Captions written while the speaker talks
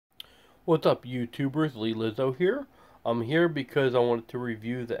What's up, YouTubers? Lee Lizzo here. I'm here because I wanted to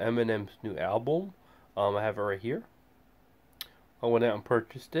review the Eminem's new album. I have it right here. I went out and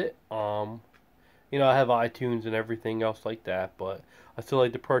purchased it. I have iTunes and everything else like that, but I still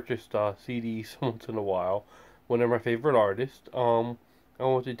like to purchase CDs once in a while when they're my favorite artist. I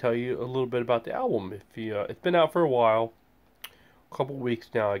want to tell you a little bit about the album. If you, it's been out for a while, a couple weeks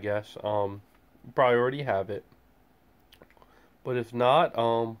now, I guess. You probably already have it, but if not,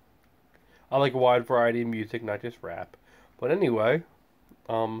 I like a wide variety of music, not just rap. But anyway,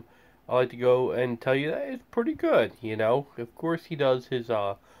 um, I like to go and tell you that it's pretty good. Of course he does his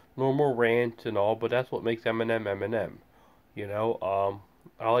normal rants and all, but that's what makes Eminem Eminem. You know, um,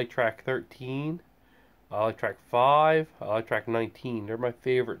 I like track 13. I like track 5. I like track 19. They're my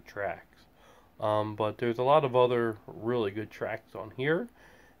favorite tracks. But there's a lot of other really good tracks on here.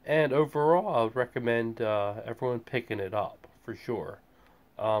 And overall, I would recommend everyone picking it up for sure.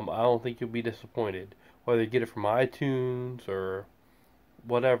 I don't think you'll be disappointed. Whether you get it from iTunes or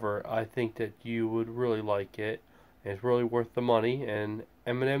whatever, I think that you would really like it. And it's really worth the money. And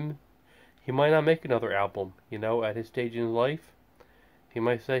Eminem, he might not make another album, at his stage in life. He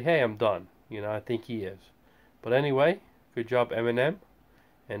might say, hey, I'm done. I think he is. But anyway, good job, Eminem.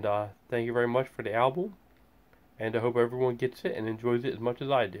 And thank you very much for the album. And I hope everyone gets it and enjoys it as much as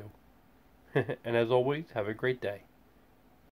I do. And as always, have a great day.